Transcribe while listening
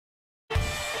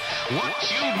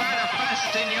What you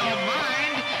manifest in your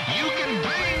mind, you can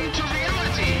bring to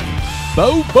reality.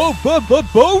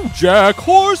 BoJack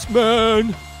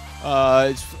Horseman.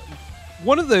 It's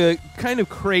one of the kind of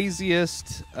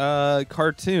craziest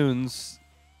cartoons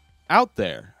out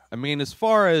there. I mean, you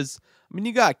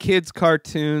got kids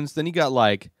cartoons, then you got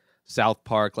like South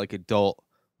Park, like adult,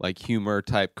 like humor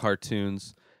type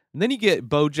cartoons, and then you get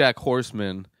BoJack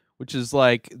Horseman, which is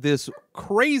like this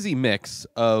crazy mix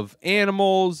of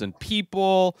animals and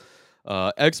people,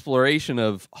 exploration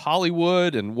of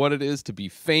Hollywood and what it is to be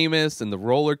famous and the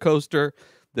roller coaster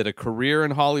that a career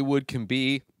in Hollywood can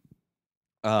be.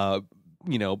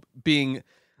 Being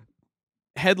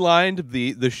headlined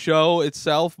the show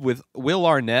itself with Will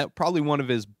Arnett, probably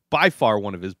by far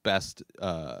one of his best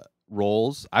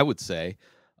roles, I would say,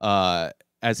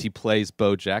 as he plays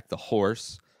BoJack the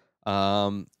horse.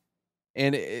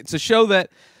 And it's a show that,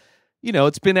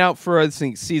 it's been out for, I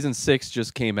think, season 6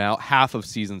 just came out, half of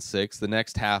season 6. The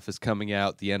next half is coming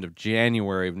out the end of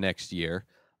January of next year.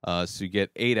 So you get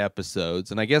 8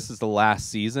 episodes, and I guess it's the last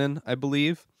season, I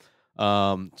believe.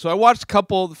 So I watched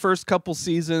the first couple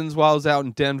seasons while I was out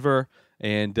in Denver,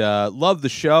 and loved the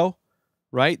show.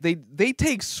 Right? They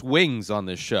take swings on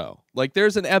this show. Like,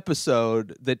 there's an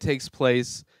episode that takes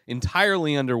place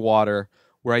entirely underwater,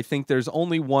 where I think there's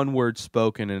only one word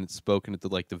spoken, and it's spoken at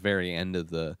the very end of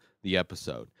the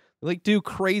episode. They like do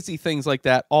crazy things like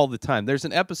that all the time. There's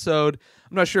an episode,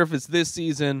 I'm not sure if it's this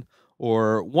season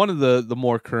or one of the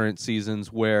more current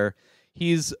seasons, where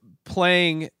he's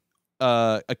playing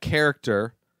a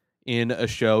character in a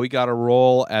show. He got a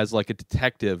role as like a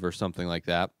detective or something like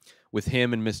that, with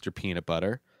him and Mr. Peanut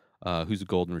Butter, who's a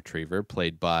golden retriever,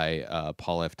 played by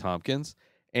Paul F. Tompkins.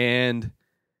 And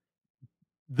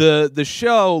the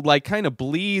show like kind of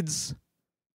bleeds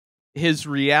his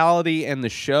reality and the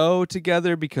show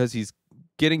together, because he's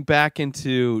getting back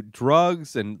into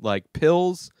drugs and like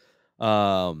pills.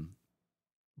 But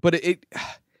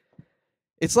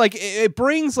it's like it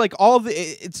brings like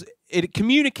it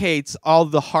communicates all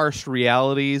the harsh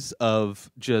realities of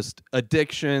just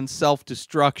addiction,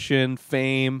 self-destruction,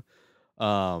 fame,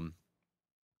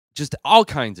 just all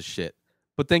kinds of shit.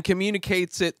 But then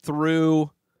communicates it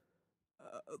through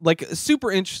like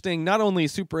super interesting, not only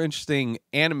super interesting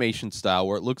animation style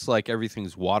where it looks like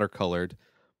everything's watercolored,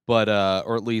 but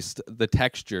or at least the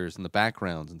textures and the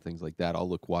backgrounds and things like that all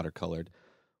look watercolored.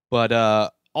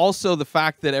 But also the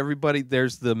fact that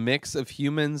there's the mix of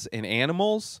humans and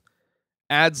animals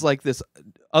adds like this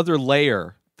other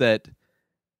layer that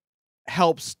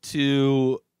helps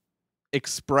to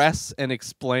express and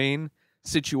explain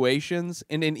situations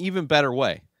in an even better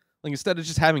way. Like, instead of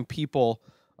just having people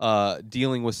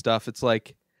dealing with stuff, it's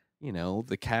like,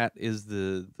 the cat is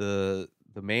the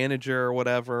manager or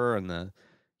whatever, and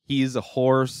he's a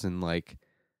horse, and like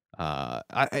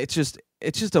it's just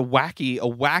a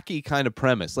wacky kind of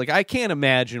premise. Like, I can't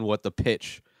imagine what the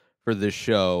pitch for this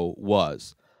show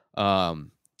was.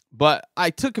 But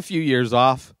I took a few years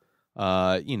off.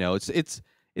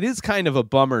 It is kind of a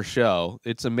bummer show.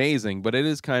 It's amazing, but it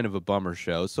is kind of a bummer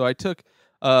show. So I took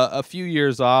a few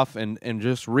years off and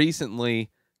just recently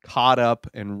caught up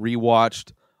and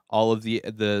rewatched all of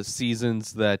the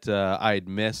seasons that I had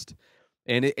missed.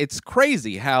 And it's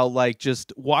crazy how, like,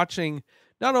 just watching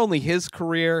not only his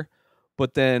career,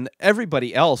 but then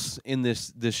everybody else in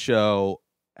this show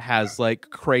has like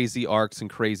crazy arcs and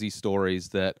crazy stories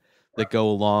that go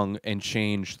along and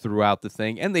change throughout the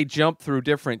thing, and they jump through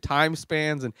different time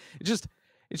spans, and it's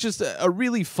just a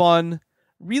really fun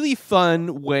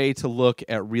way to look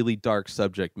at really dark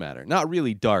subject matter. Not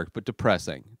really dark, but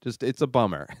depressing. Just, it's a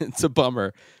bummer. It's a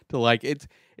bummer to like it.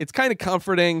 It's kind of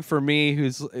comforting for me,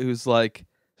 who's like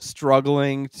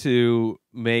struggling to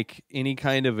make any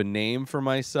kind of a name for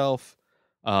myself,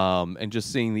 and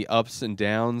just seeing the ups and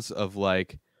downs of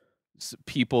like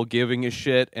people giving a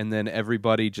shit and then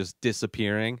everybody just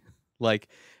disappearing, like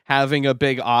having a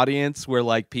big audience where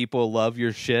like people love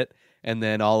your shit and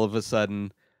then all of a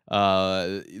sudden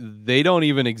they don't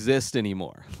even exist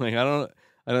anymore. Like, I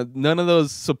don't none of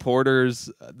those supporters,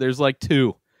 there's like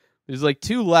two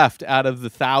left out of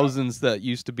the thousands that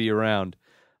used to be around.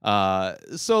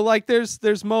 So like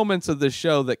there's moments of the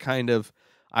show that kind of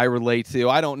I relate to.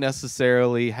 I don't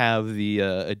necessarily have the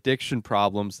addiction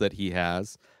problems that he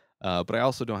has, but I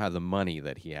also don't have the money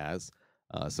that he has.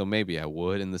 So maybe I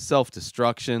would. And the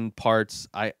self-destruction parts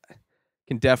I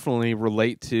can definitely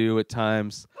relate to at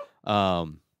times. But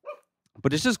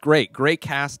it's just great. Great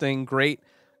casting, great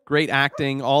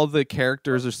acting. All the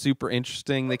characters are super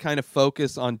interesting. They kind of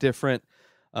focus on different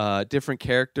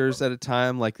characters at a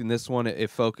time. Like in this one, it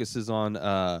focuses on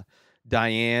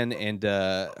Diane and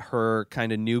her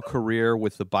kind of new career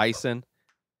with the Bison,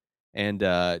 and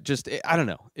just I don't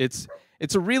know. It's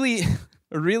a really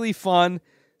a really fun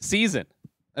season,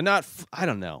 and not I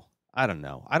don't know. I don't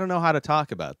know how to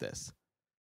talk about this.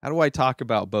 How do I talk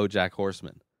about BoJack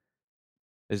Horseman?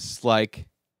 It's like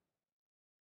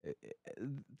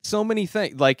so many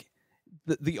things. Like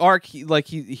the arc,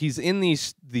 he's in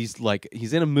these like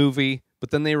he's in a movie, but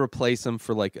then they replace him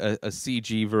for like a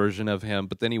CG version of him.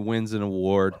 But then he wins an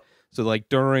award. So like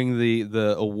during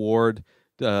the award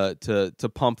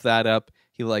to pump that up,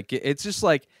 he like it's just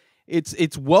like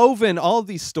it's woven. All of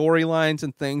these storylines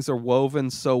and things are woven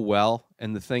so well,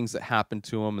 and the things that happen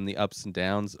to him and the ups and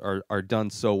downs are done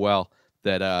so well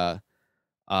that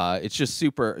it's just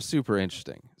super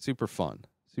interesting, super fun.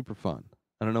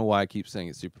 I don't know why I keep saying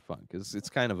it's super fun, because it's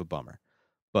kind of a bummer.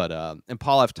 But and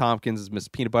Paul F. Tompkins is Miss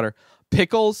Peanut Butter.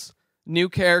 Pickles, new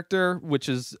character, which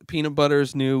is Peanut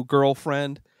Butter's new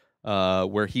girlfriend,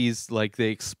 where he's like they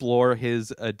explore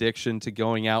his addiction to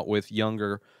going out with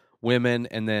younger women,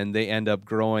 and then they end up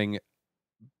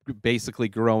basically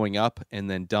growing up and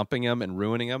then dumping him and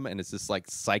ruining him, and it's this like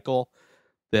cycle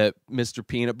that Mr.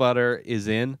 Peanut Butter is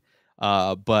in.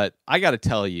 But I got to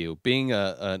tell you, being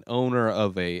an owner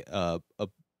of a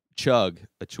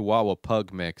Chihuahua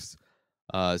Pug mix,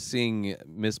 seeing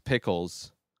Miss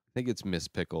Pickles, I think it's Miss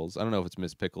Pickles. I don't know if it's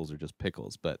Miss Pickles or just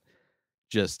Pickles, but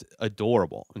just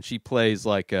adorable. And she plays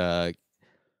like a,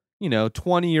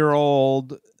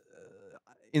 20-year-old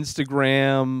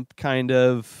Instagram kind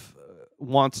of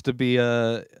wants to be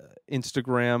a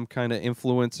Instagram kind of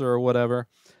influencer or whatever.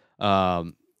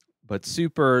 But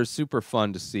super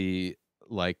fun to see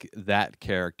like that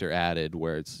character added,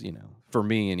 where it's, for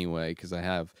me anyway, because I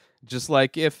have just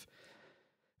like if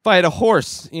I had a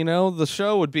horse, the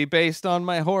show would be based on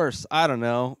my horse. I don't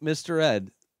know, Mr.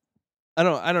 Ed. I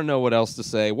don't know what else to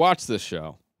say. Watch this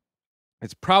show.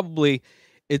 It's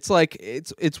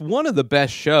one of the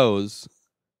best shows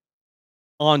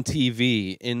on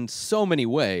TV in so many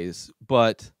ways,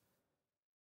 but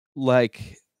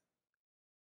like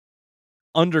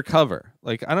undercover.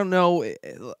 Like I don't know,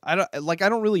 I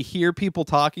don't really hear people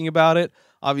talking about it.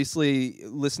 Obviously,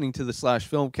 listening to the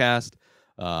 /Filmcast,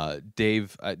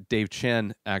 Dave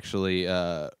Chen actually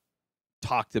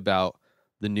talked about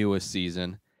the newest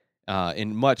season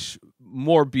in much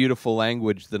more beautiful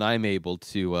language than I'm able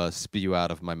to spew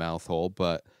out of my mouth hole.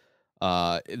 But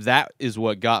that is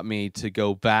what got me to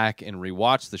go back and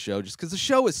rewatch the show, just because the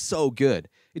show is so good.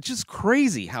 It's just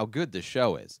crazy how good this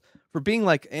show is. For being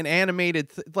like an animated,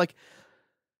 like,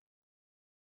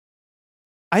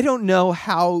 I don't know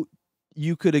how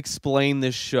you could explain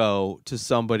this show to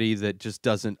somebody that just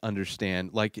doesn't understand.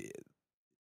 Like,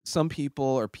 some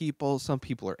people are people, some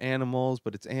people are animals,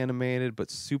 but it's animated, but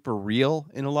super real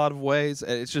in a lot of ways.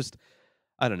 It's just,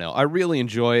 I don't know. I really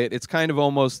enjoy it. It's kind of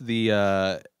almost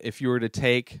the, if you were to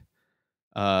take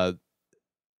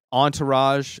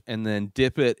Entourage and then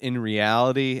dip it in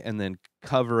reality and then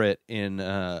cover it in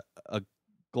a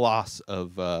gloss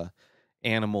of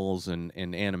animals and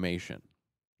animation,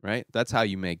 right? That's how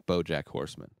you make BoJack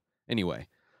Horseman. Anyway,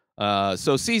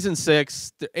 so season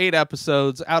 6, 8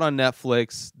 episodes out on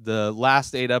Netflix. The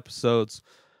last 8 episodes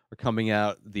are coming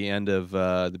out the end of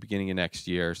the beginning of next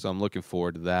year, so I'm looking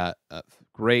forward to that.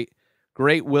 Great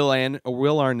Will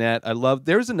Arnett. I love.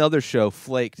 There's another show,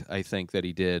 Flaked, I think, that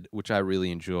he did, which I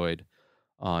really enjoyed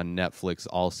on Netflix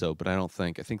also, but I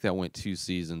think that went 2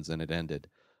 seasons and it ended.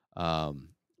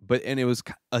 But it was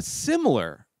kind of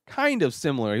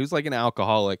similar. He was like an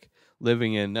alcoholic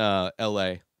living in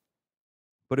L.A.,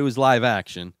 but it was live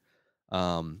action.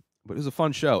 But it was a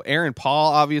fun show. Aaron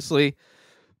Paul, obviously,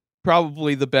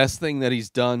 probably the best thing that he's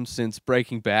done since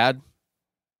Breaking Bad.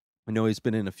 I know he's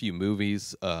been in a few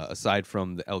movies aside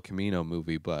from the El Camino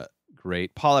movie, but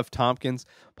great. Paul F. Tompkins'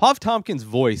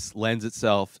 voice lends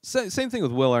itself. Same thing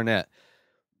with Will Arnett.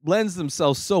 Lends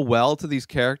themselves so well to these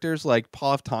characters, like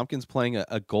Paul F. Tompkins playing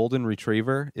a golden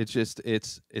retriever. It's just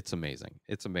it's amazing.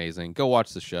 It's amazing. Go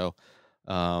watch the show.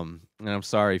 And I'm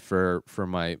sorry for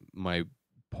my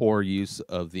poor use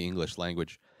of the English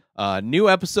language. New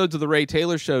episodes of the Ray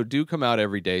Taylor Show do come out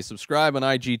every day. Subscribe on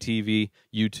IGTV,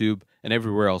 YouTube, and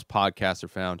everywhere else podcasts are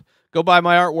found. Go buy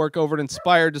my artwork over at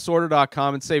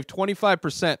inspireddisorder.com and save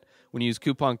 25% when you use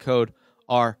coupon code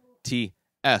RT.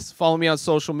 Follow me on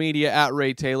social media at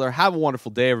Ray Taylor. Have a wonderful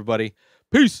day, everybody.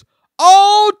 Peace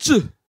out!